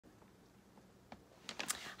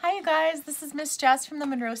Hi you guys, this is Miss Jess from the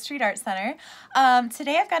Monroe Street Art Center.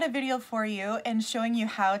 Today I've got a video for you and showing you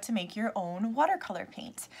how to make your own watercolor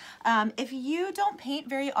paint. If you don't paint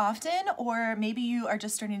very often, or maybe you are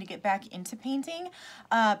just starting to get back into painting,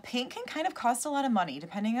 paint can kind of cost a lot of money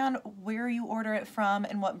depending on where you order it from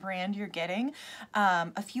and what brand you're getting.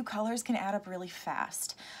 A few colors can add up really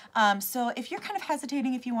fast. So if you're kind of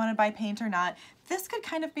hesitating if you want to buy paint or not, this could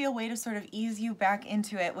kind of be a way to sort of ease you back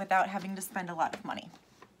into it without having to spend a lot of money.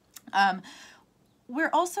 We're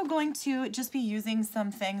also going to just be using some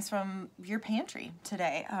things from your pantry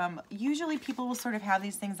today. Usually people will sort of have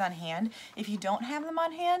these things on hand. If you don't have them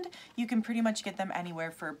on hand, you can pretty much get them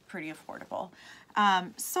anywhere for pretty affordable.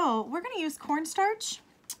 So we're going to use cornstarch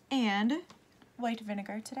and white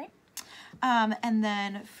vinegar today. And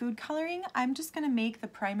then food coloring, I'm just going to make the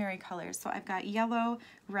primary colors. So I've got yellow,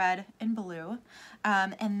 red, and blue.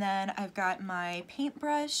 And then I've got my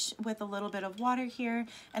paintbrush with a little bit of water here.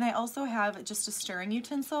 And I also have just a stirring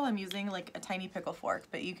utensil. I'm using like a tiny pickle fork,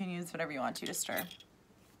 but you can use whatever you want to stir.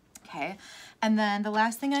 Okay, and then the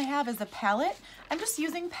last thing I have is a palette. I'm just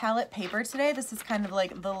using palette paper today. This is kind of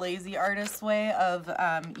like the lazy artist way of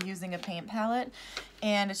using a paint palette.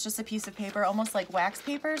 And it's just a piece of paper, almost like wax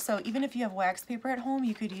paper. So even if you have wax paper at home,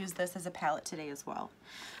 you could use this as a palette today as well.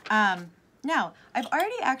 Now, I've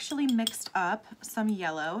already actually mixed up some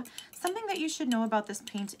yellow. Something that you should know about this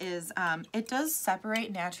paint is it does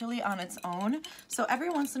separate naturally on its own. So every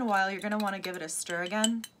once in a while, you're gonna wanna give it a stir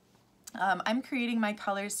again. I'm creating my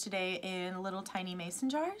colors today in little tiny mason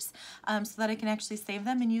jars so that I can actually save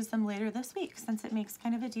them and use them later this week since it makes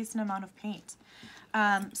kind of a decent amount of paint.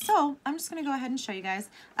 So I'm just going to go ahead and show you guys.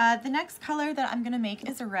 The next color that I'm going to make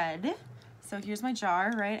is a red. So here's my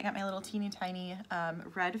jar, right? I got my little teeny tiny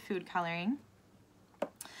red food coloring.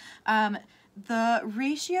 The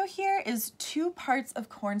ratio here is 2 parts of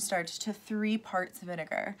cornstarch to 3 parts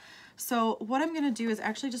vinegar. So what I'm going to do is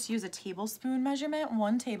actually just use a tablespoon measurement,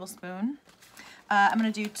 1 tablespoon. I'm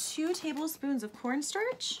going to do 2 tablespoons of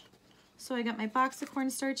cornstarch. So I got my box of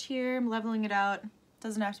cornstarch here. I'm leveling it out.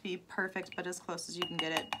 Doesn't have to be perfect, but as close as you can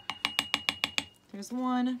get it. There's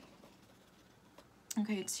 1.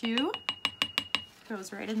 Okay, 2.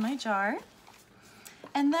 Goes right in my jar.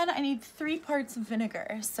 And then I need 3 parts of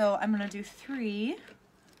vinegar. So I'm going to do 3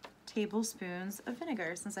 tablespoons of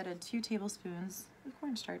vinegar since I did 2 tablespoons of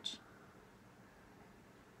cornstarch.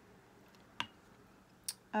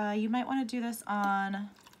 You might want to do this on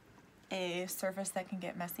a surface that can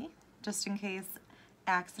get messy, just in case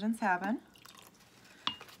accidents happen.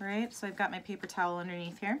 Right, so I've got my paper towel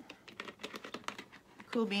underneath here.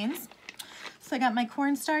 Cool beans. So I got my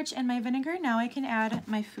cornstarch and my vinegar. Now I can add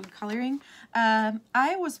my food coloring.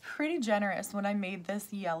 I was pretty generous when I made this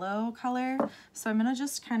yellow color, so I'm gonna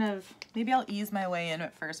just kind of, maybe I'll ease my way in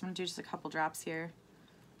at first. I'm gonna do just a couple drops here.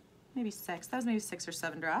 Maybe 6, that was maybe 6 or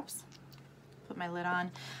 7 drops. Put my lid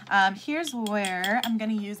on. Here's where I'm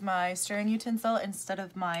gonna use my stirring utensil instead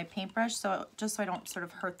of my paintbrush, so just so I don't sort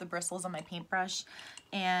of hurt the bristles on my paintbrush.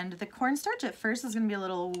 And the cornstarch at first is gonna be a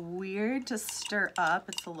little weird to stir up.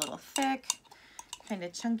 It's a little thick, kind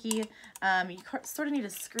of chunky. You sort of need to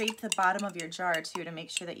scrape the bottom of your jar too to make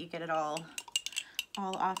sure that you get it all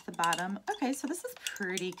off the bottom. Okay, so this is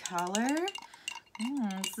pretty color.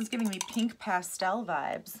 This is giving me pink pastel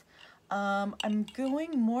vibes. I'm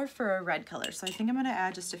going more for a red color, so I think I'm going to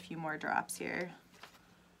add just a few more drops here.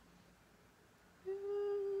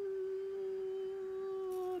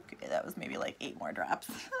 Okay, that was maybe like 8 more drops.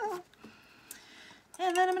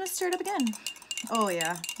 And then I'm going to stir it up again. Oh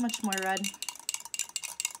yeah, much more red.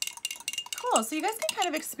 Cool, so you guys can kind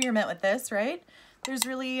of experiment with this, right? There's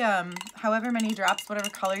really, however many drops, whatever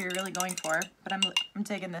color you're really going for, but I'm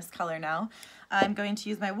taking this color now. I'm going to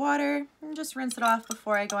use my water and just rinse it off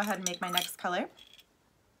before I go ahead and make my next color.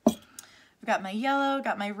 I've got my yellow,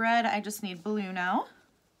 got my red, I just need blue now.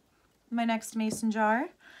 My next mason jar.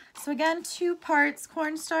 So again, 2 parts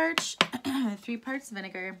cornstarch, 3 parts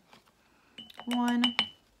vinegar, 1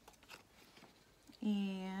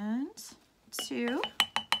 and 2.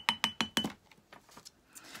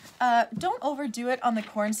 Don't overdo it on the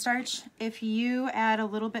cornstarch. If you add a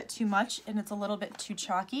little bit too much and it's a little bit too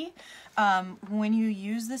chalky, when you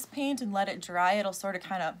use this paint and let it dry, it'll sort of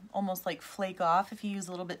kind of almost like flake off if you use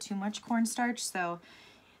a little bit too much cornstarch. So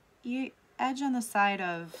you edge on the side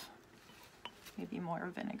of maybe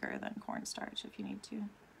more vinegar than cornstarch if you need to.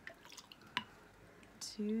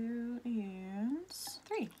 2 and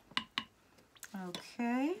 3.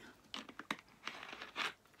 Okay.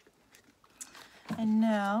 And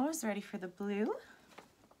now is ready for the blue.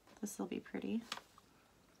 This will be pretty.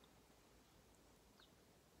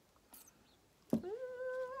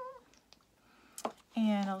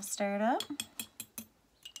 And I'll stir it up.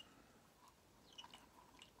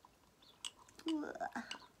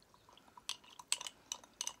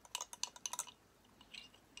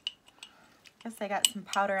 Guess I got some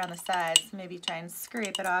powder on the sides. Maybe try and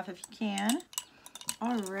scrape it off if you can.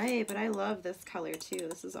 All right, but I love this color too.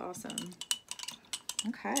 This is awesome.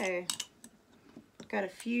 Okay. Got a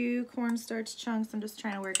few cornstarch chunks I'm just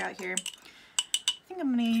trying to work out here. I think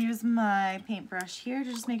I'm gonna use my paintbrush here to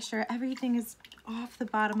just make sure everything is off the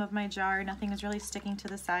bottom of my jar. Nothing is really sticking to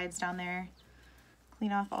the sides down there.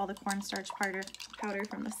 Clean off all the cornstarch powder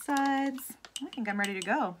from the sides. I think I'm ready to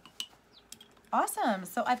go. Awesome,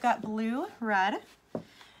 so I've got blue, red,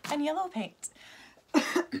 and yellow paint.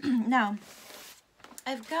 Now,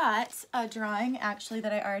 I've got a drawing actually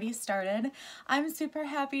that I already started. I'm super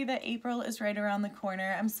happy that April is right around the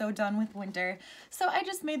corner. I'm so done with winter. So I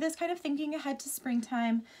just made this kind of thinking ahead to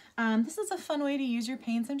springtime. This is a fun way to use your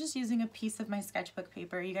paints. I'm just using a piece of my sketchbook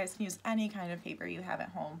paper. You guys can use any kind of paper you have at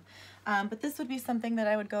home. But this would be something that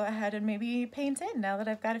I would go ahead and maybe paint in now that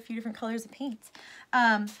I've got a few different colors of paint.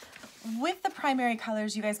 With the primary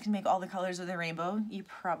colors, you guys can make all the colors of the rainbow. You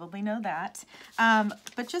probably know that.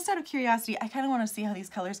 But just out of curiosity, I kind of want to see how these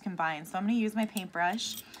colors combine. So I'm going to use my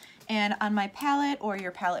paintbrush. And on my palette or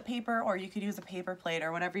your palette paper, or you could use a paper plate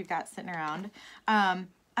or whatever you've got sitting around, I'm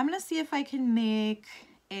going to see if I can make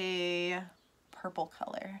a purple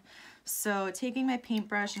color. So taking my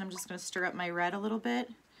paintbrush, and I'm just going to stir up my red a little bit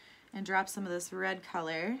and drop some of this red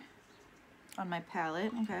color on my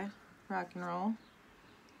palette. Okay, rock and roll.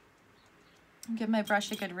 Give my brush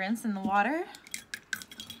a good rinse in the water.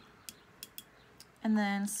 And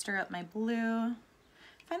then stir up my blue. I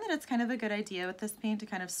find that it's kind of a good idea with this paint to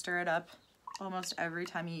kind of stir it up almost every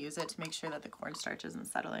time you use it to make sure that the cornstarch isn't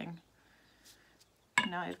settling.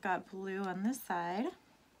 Now I've got blue on this side.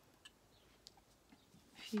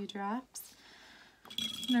 A few drops.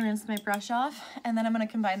 I'm gonna rinse my brush off, and then I'm gonna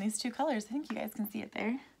combine these two colors. I think you guys can see it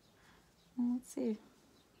there. Let's see.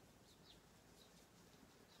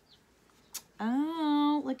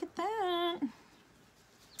 Oh, look at that.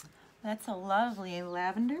 That's a lovely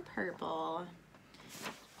lavender purple.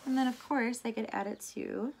 And then of course I could add it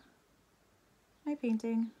to my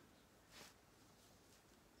painting.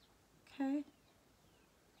 Okay.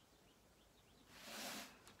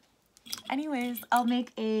 Anyways, I'll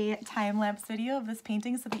make a time-lapse video of this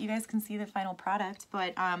painting so that you guys can see the final product,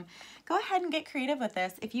 but go ahead and get creative with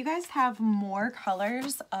this. If you guys have more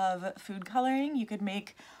colors of food coloring, you could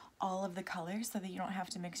make all of the colors so that you don't have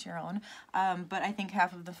to mix your own, but I think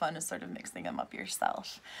half of the fun is sort of mixing them up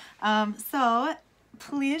yourself. So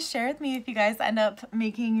please share with me if you guys end up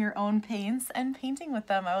making your own paints and painting with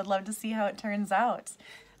them. I would love to see how it turns out.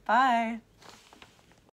 Bye!